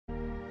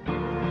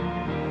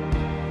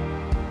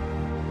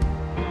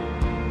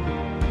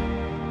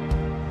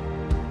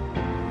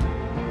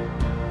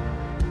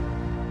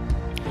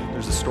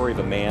story of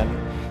a man.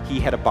 He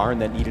had a barn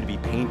that needed to be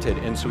painted,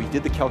 and so he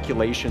did the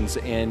calculations,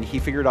 and he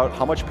figured out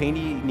how much paint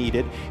he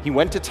needed. He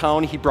went to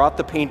town, he brought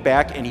the paint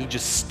back, and he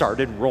just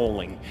started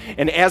rolling.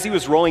 And as he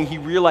was rolling, he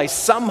realized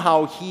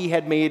somehow he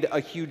had made a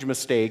huge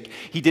mistake.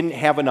 He didn't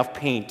have enough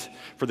paint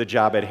for the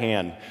job at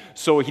hand.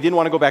 So he didn't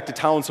want to go back to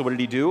town, so what did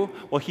he do?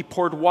 Well, he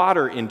poured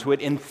water into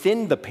it and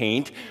thinned the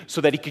paint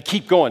so that he could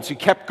keep going. So he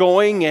kept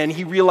going, and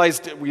he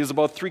realized he was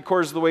about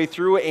 3/4 of the way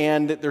through,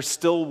 and there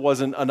still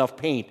wasn't enough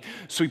paint.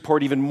 So he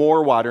poured even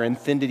more water and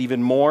thinned it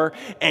even more,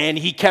 and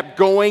he kept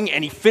going,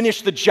 and he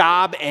finished the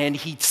job, and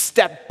he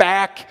stepped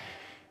back,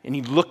 and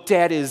he looked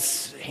at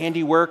his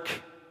handiwork,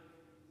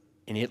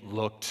 and it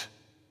looked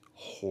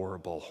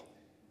horrible.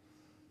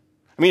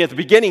 I mean, at the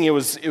beginning, it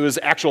was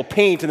actual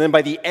paint, and then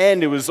by the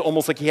end, it was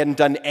almost like he hadn't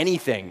done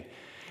anything.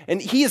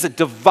 And he is a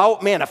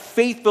devout man, a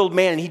faith-filled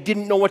man, and he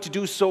didn't know what to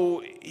do,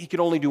 so he could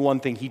only do one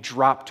thing. He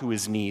dropped to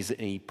his knees,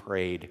 and he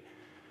prayed.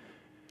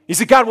 He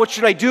said, God, what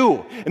should I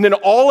do? And then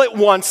all at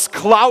once,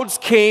 clouds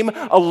came,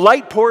 a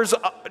light pours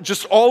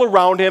just all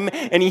around him,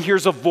 and he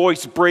hears a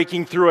voice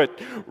breaking through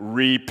it.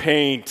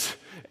 Repaint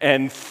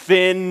and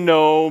thin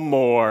no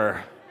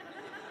more.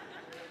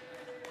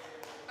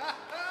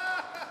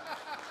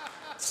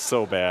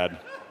 So bad.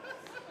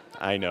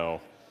 I know.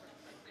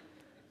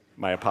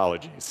 My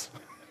apologies.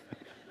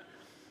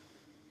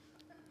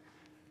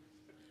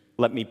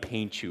 Let me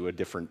paint you a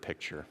different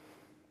picture.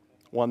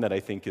 One that I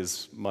think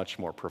is much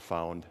more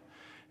profound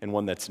and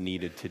one that's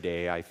needed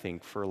today, I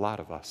think, for a lot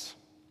of us.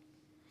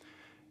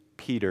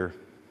 Peter,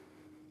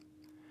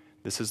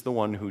 this is the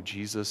one who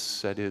Jesus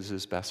said is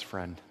his best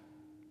friend.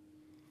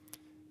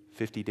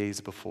 50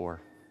 days before,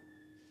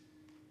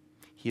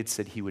 he had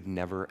said he would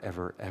never,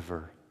 ever,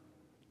 ever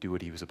do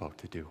what he was about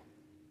to do.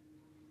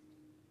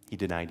 He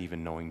denied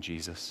even knowing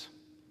Jesus.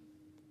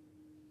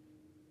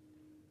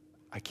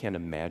 I can't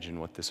imagine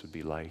what this would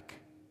be like,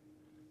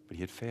 but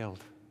he had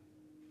failed.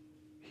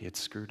 He had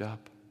screwed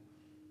up.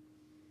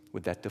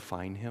 Would that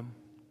define him?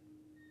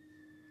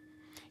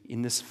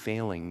 In this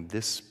failing,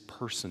 this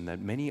person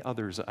that many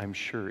others, I'm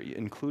sure,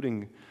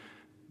 including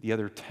the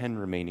other 10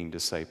 remaining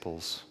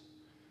disciples,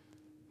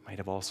 might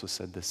have also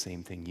said the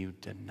same thing, you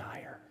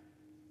denier.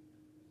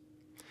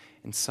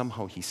 And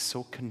somehow he's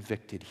so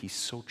convicted, he's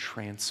so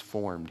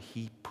transformed,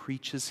 he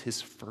preaches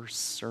his first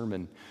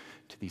sermon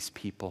to these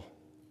people.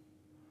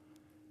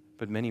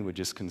 But many would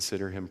just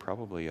consider him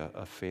probably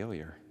a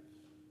failure.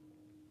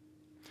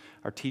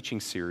 Our teaching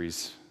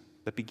series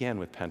that began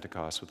with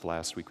Pentecost, with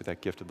last week, with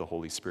that gift of the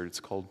Holy Spirit, it's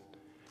called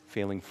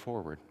Failing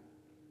Forward.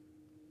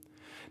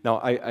 Now,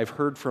 I've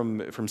heard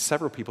from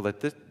several people that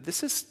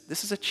this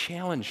is a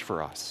challenge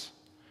for us.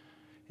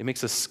 It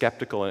makes us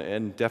skeptical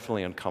and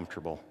definitely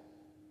uncomfortable.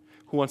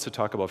 Who wants to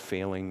talk about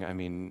failing? I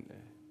mean,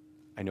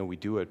 I know we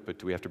do it, but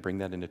do we have to bring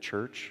that into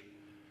church?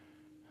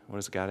 What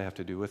does God have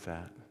to do with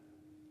that?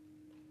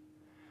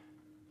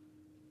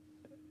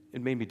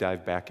 It made me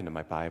dive back into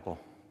my Bible.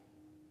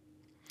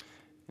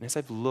 And as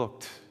I've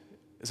looked,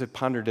 as I've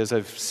pondered, as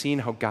I've seen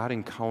how God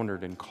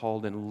encountered and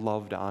called and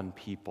loved on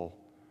people,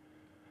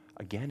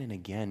 again and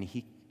again,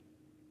 he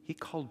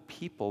called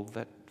people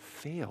that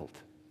failed.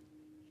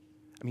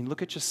 I mean,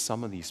 look at just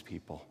some of these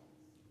people.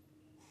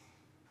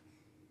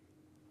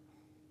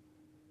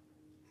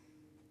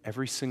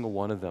 Every single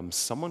one of them,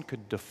 someone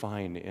could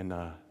define in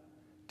a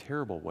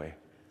terrible way.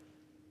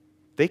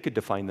 They could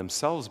define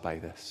themselves by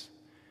this.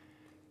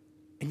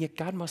 And yet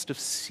God must have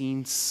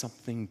seen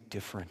something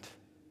different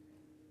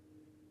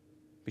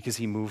because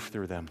he moved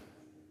through them.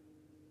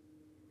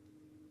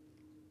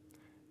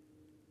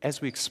 As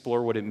we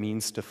explore what it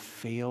means to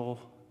fail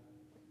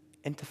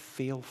and to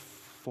fail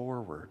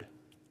forward,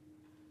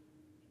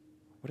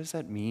 what does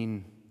that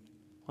mean?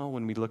 Well,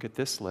 when we look at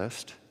this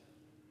list,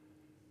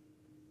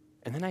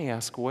 and then I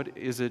ask, what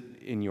is it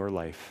in your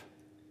life?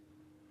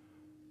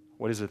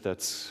 What is it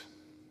that's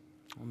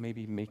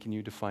maybe making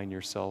you define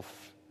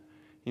yourself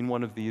in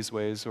one of these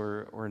ways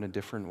or in a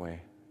different way?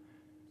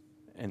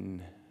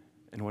 And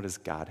what does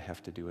God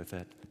have to do with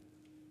it?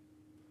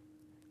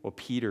 Well,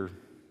 Peter,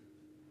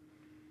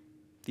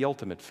 the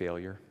ultimate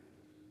failure,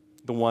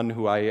 the one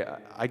who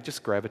I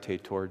just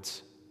gravitate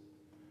towards.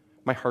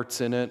 My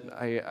heart's in it.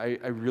 I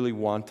really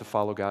want to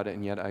follow God,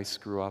 and yet I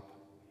screw up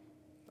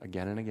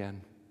again and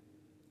again.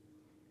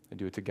 I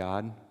do it to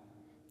God.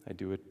 I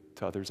do it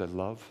to others I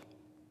love.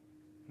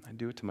 I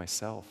do it to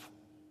myself.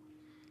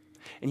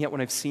 And yet when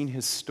I've seen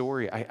his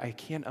story, I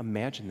can't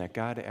imagine that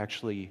God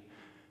actually,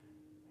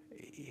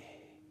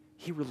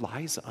 he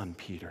relies on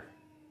Peter.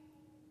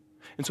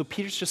 And so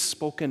Peter's just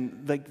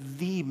spoken like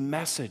the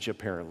message,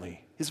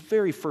 apparently, his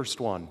very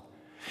first one.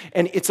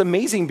 And it's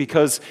amazing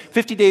because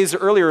 50 days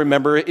earlier,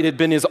 remember, it had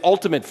been his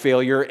ultimate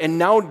failure, and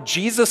now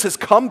Jesus has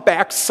come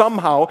back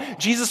somehow.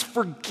 Jesus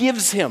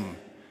forgives him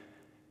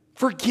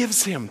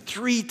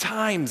 3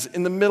 times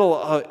in the middle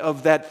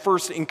of that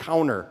first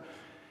encounter.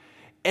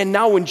 And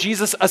now when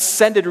Jesus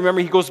ascended,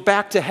 remember, he goes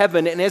back to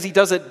heaven, and as he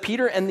does it,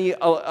 Peter and the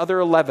other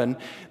 11,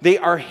 they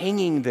are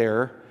hanging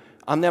there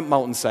on that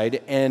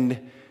mountainside,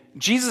 and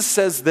Jesus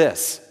says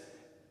this.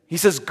 He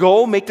says,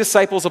 go make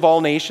disciples of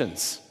all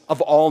nations. of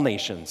all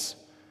nations,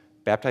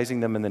 baptizing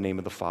them in the name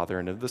of the Father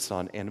and of the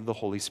Son and of the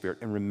Holy Spirit.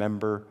 And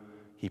remember,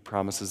 he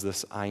promises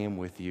this, I am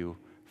with you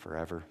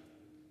forever.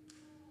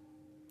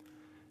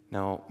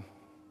 Now,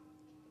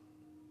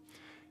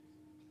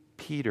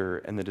 Peter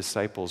and the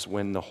disciples,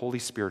 when the Holy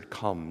Spirit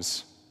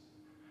comes,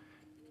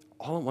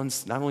 all at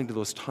once, not only do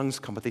those tongues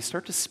come, but they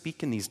start to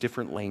speak in these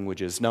different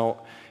languages.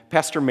 Now,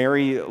 Pastor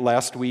Mary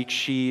last week,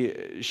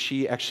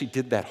 she actually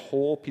did that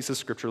whole piece of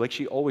scripture like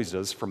she always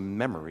does from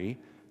memory.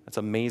 That's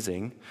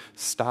amazing.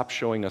 Stop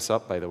showing us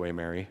up, by the way,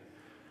 Mary.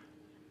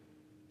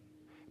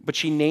 But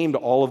she named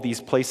all of these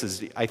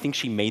places. I think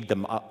she made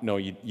them up. No,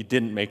 you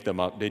didn't make them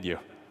up, did you?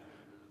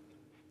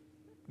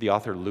 The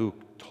author Luke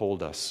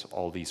told us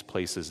all these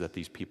places that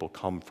these people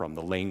come from,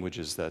 the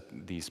languages that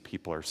these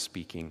people are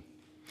speaking.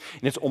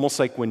 And it's almost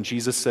like when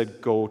Jesus said,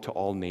 go to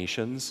all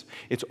nations,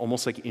 it's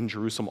almost like in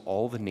Jerusalem,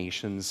 all the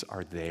nations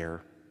are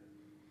there.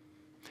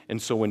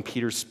 And so when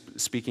Peter's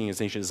speaking his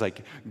nation, it's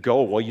like,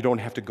 go. Well, you don't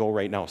have to go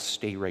right now.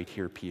 Stay right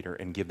here, Peter,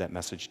 and give that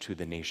message to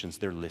the nations.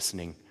 They're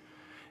listening.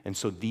 And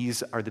so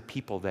these are the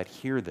people that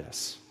hear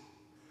this.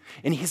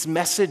 And his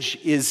message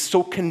is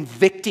so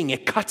convicting.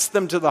 It cuts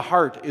them to the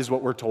heart, is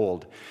what we're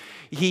told.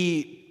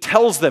 He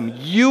tells them,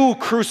 you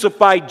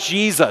crucified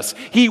Jesus.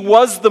 He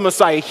was the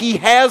Messiah. He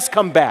has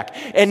come back.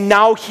 And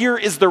now here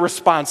is the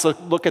response.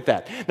 Look at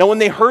that. Now when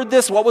they heard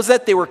this, what was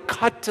that? They were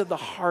cut to the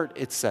heart,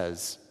 it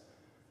says.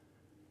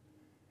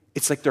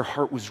 It's like their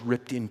heart was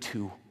ripped in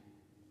two.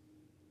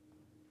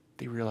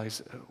 They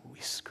realized, oh, we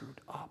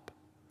screwed up.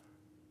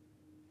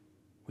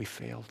 We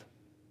failed.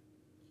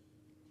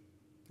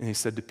 And he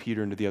said to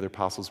Peter and to the other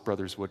apostles,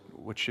 brothers,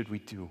 what should we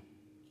do?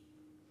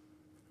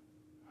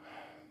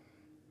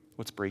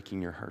 What's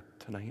breaking your heart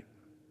tonight?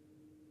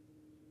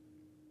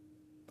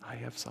 I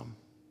have some.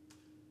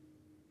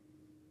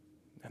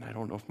 And I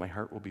don't know if my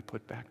heart will be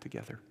put back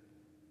together.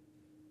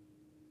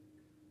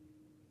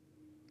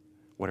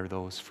 What are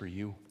those for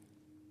you?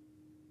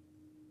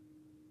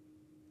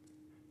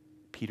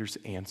 Peter's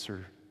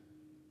answer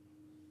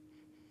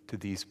to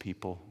these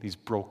people, these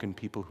broken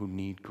people who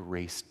need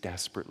grace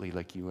desperately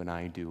like you and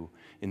I do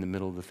in the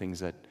middle of the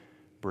things that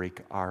break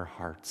our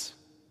hearts,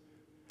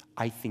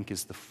 I think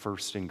is the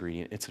first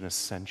ingredient. It's an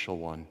essential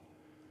one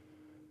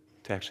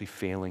to actually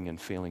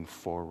failing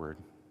forward.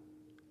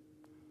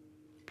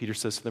 Peter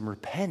says to them,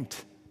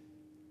 repent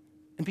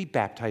and be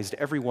baptized,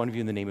 every one of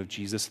you, in the name of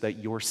Jesus, so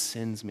that your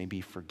sins may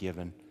be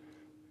forgiven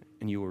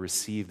and you will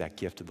receive that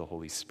gift of the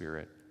Holy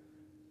Spirit.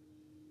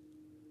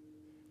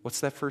 What's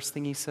that first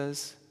thing he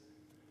says?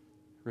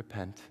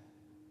 Repent.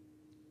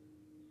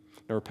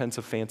 Now, repent's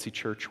a fancy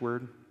church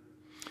word.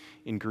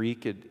 In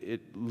Greek,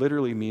 it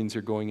literally means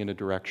you're going in a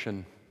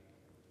direction.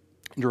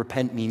 And to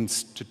repent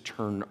means to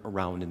turn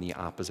around in the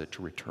opposite,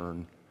 to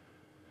return.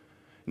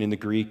 And in the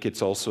Greek,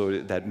 it's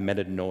also that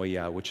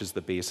metanoia, which is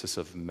the basis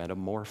of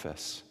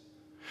metamorphosis.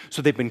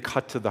 So they've been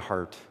cut to the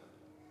heart.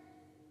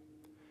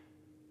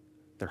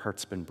 Their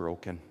heart's been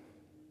broken.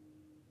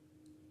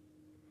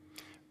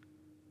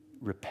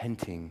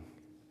 Repenting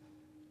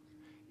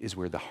is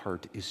where the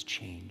heart is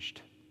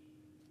changed.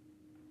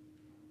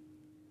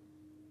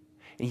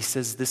 And he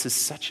says this is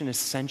such an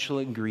essential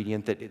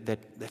ingredient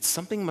that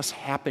something must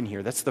happen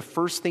here. That's the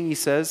first thing he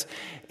says.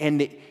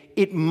 And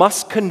it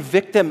must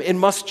convict them. It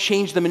must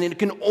change them. And it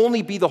can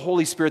only be the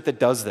Holy Spirit that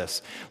does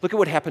this. Look at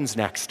what happens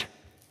next.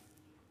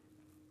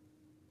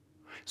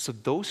 So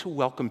those who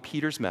welcomed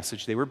Peter's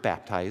message, they were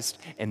baptized.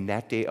 And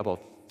that day,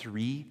 about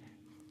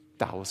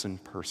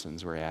 3,000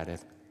 persons were added.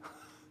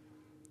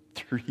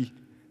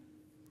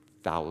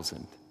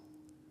 3,000.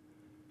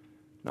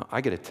 Now, I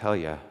got to tell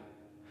you,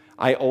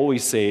 I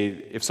always say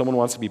if someone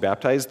wants to be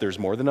baptized, there's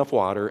more than enough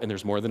water and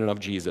there's more than enough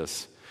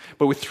Jesus.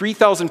 But with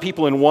 3,000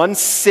 people in one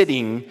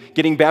sitting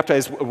getting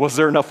baptized, was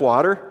there enough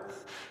water?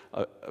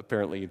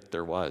 Apparently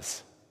there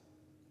was.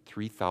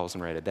 3,000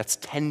 were added. That's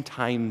 10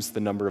 times the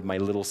number of my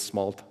little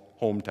small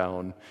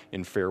hometown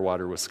in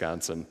Fairwater,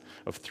 Wisconsin,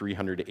 of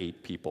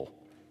 308 people.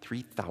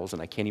 3,000.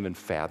 I can't even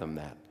fathom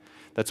that.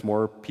 That's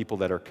more people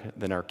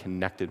than are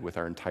connected with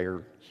our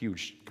entire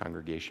huge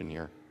congregation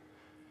here.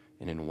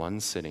 And in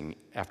one sitting,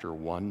 after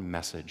one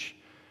message,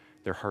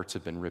 their hearts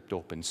have been ripped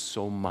open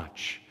so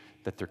much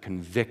that they're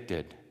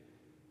convicted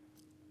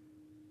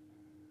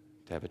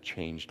to have a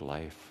changed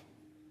life.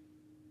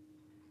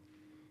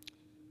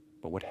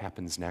 But what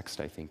happens next,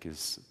 I think,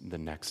 is the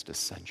next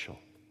essential.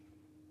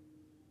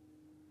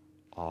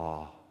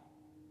 Awe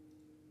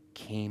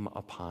came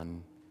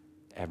upon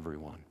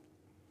everyone.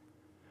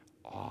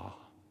 Awe.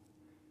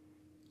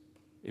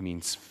 It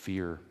means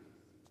fear,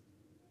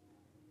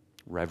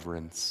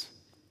 reverence,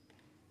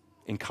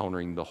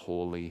 encountering the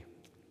holy.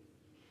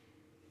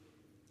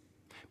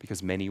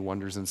 Because many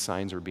wonders and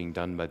signs are being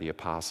done by the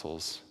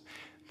apostles.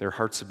 Their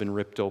hearts have been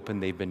ripped open,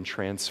 they've been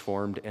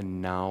transformed,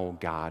 and now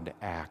God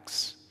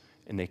acts,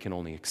 and they can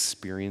only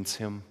experience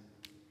him.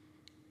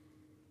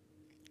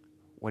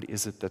 What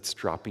is it that's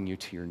dropping you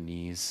to your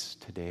knees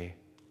today?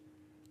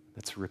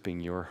 That's ripping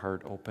your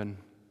heart open?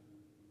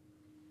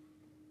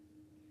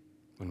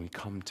 When we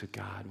come to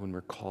God, when we're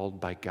called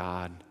by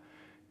God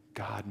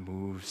God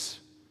moves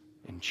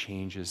and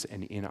changes,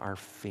 and in our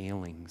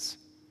failings,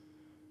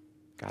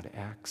 God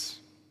acts.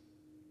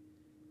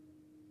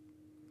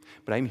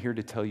 But I'm here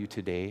to tell you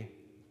today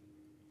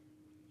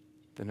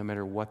that no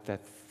matter what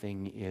that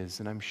thing is,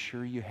 and I'm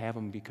sure you have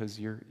them because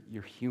you're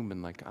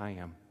human like I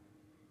am,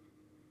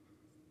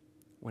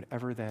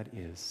 whatever that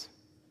is,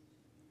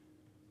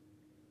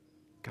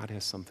 God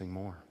has something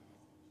more.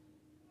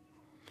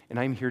 And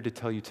I'm here to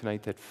tell you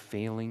tonight that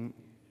failing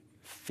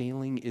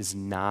is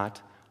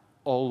not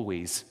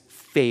always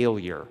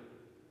failure.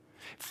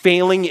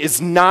 Failing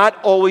is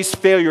not always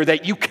failure,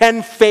 that you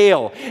can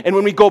fail. And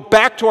when we go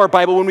back to our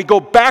Bible, when we go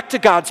back to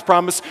God's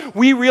promise,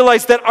 we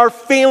realize that our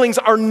failings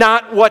are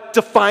not what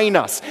define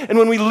us. And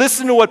when we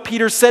listen to what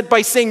Peter said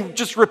by saying,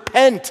 just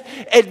repent,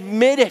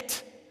 admit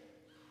it,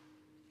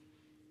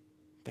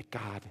 that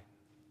God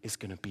is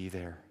going to be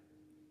there.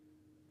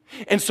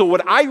 And so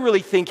what I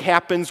really think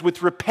happens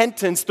with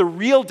repentance, the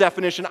real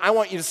definition I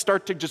want you to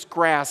start to just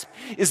grasp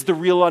is the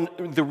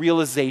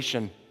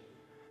realization,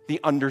 the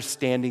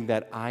understanding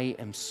that I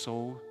am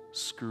so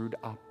screwed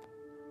up,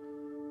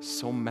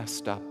 so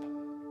messed up.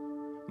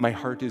 My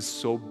heart is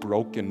so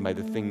broken by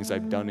the things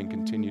I've done and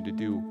continue to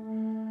do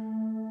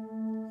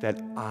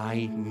that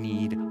I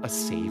need a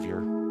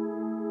Savior.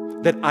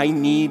 That I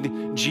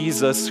need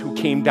Jesus who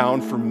came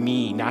down for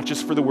me, not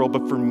just for the world,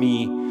 but for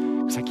me,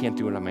 because I can't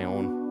do it on my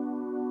own.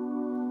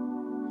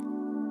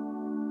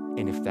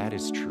 And if that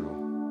is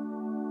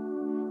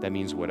true, that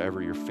means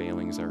whatever your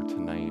failings are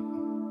tonight,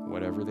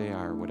 whatever they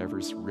are,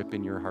 whatever's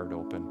ripping your heart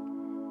open,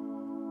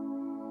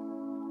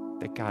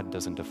 that God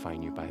doesn't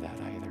define you by that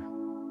either.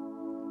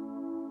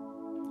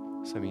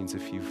 So that means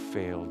if you've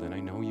failed, and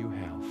I know you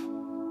have,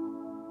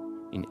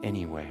 in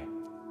any way,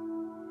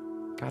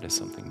 God has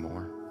something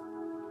more.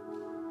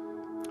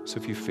 So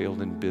if you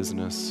failed in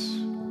business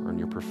or in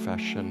your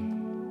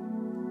profession,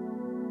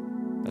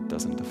 that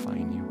doesn't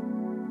define you.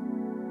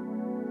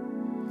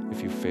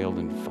 If you failed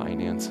in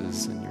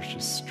finances and you're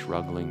just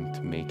struggling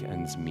to make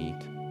ends meet,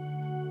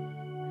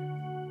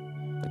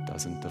 that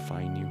doesn't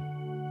define you.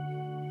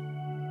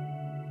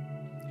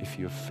 If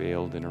you have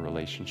failed in a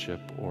relationship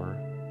or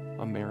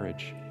a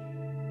marriage,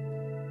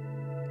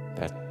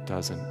 that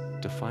doesn't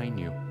define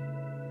you.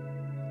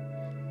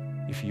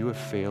 If you have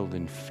failed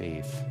in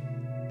faith,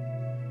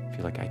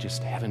 feel like I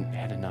just haven't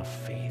had enough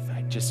faith,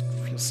 I just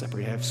feel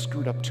separated, I've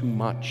screwed up too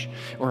much,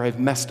 or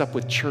I've messed up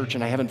with church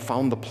and I haven't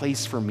found the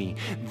place for me,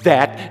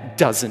 that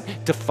doesn't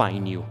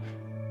define you.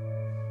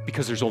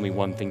 Because there's only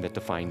one thing that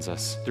defines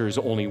us. There is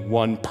only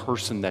one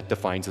person that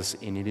defines us,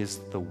 and it is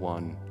the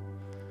one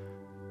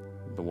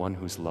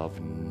whose love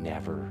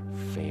never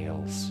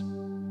fails,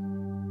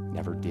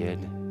 never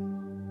did,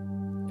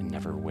 and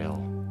never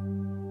will.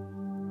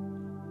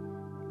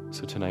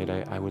 So tonight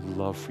I would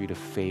love for you to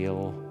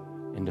fail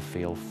and to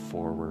fail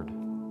forward.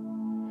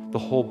 The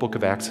whole book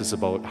of Acts is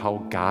about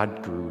how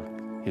God grew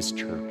his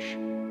church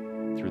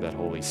through that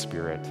Holy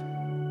Spirit.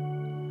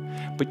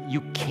 But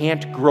you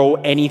can't grow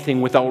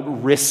anything without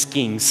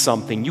risking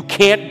something. You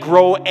can't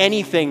grow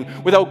anything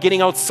without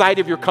getting outside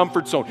of your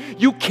comfort zone.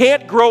 You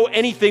can't grow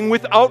anything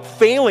without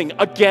failing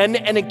again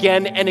and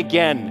again and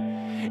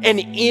again. And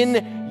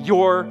in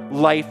your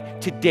life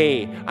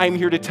today, I'm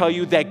here to tell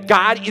you that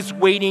God is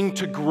waiting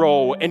to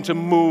grow and to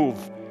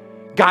move.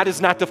 God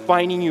is not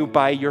defining you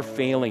by your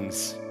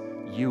failings.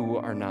 You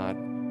are not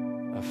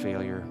a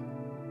failure.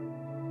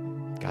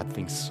 God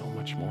thinks so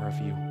much more of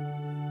you.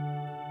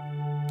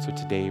 So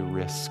today,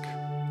 risk.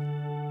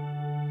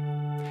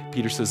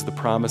 Peter says the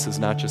promise is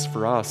not just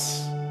for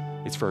us,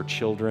 it's for our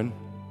children.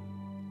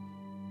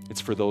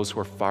 It's for those who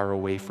are far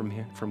away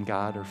from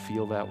God or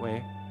feel that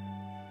way.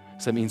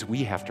 So that means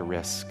we have to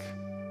risk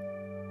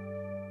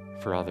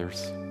for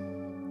others,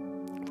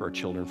 for our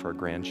children, for our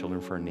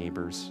grandchildren, for our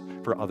neighbors,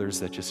 for others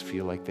that just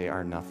feel like they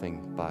are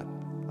nothing but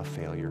a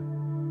failure.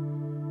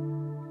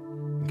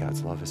 And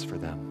God's love is for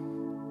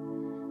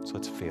them. So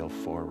let's fail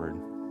forward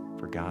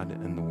for God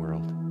and the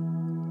world.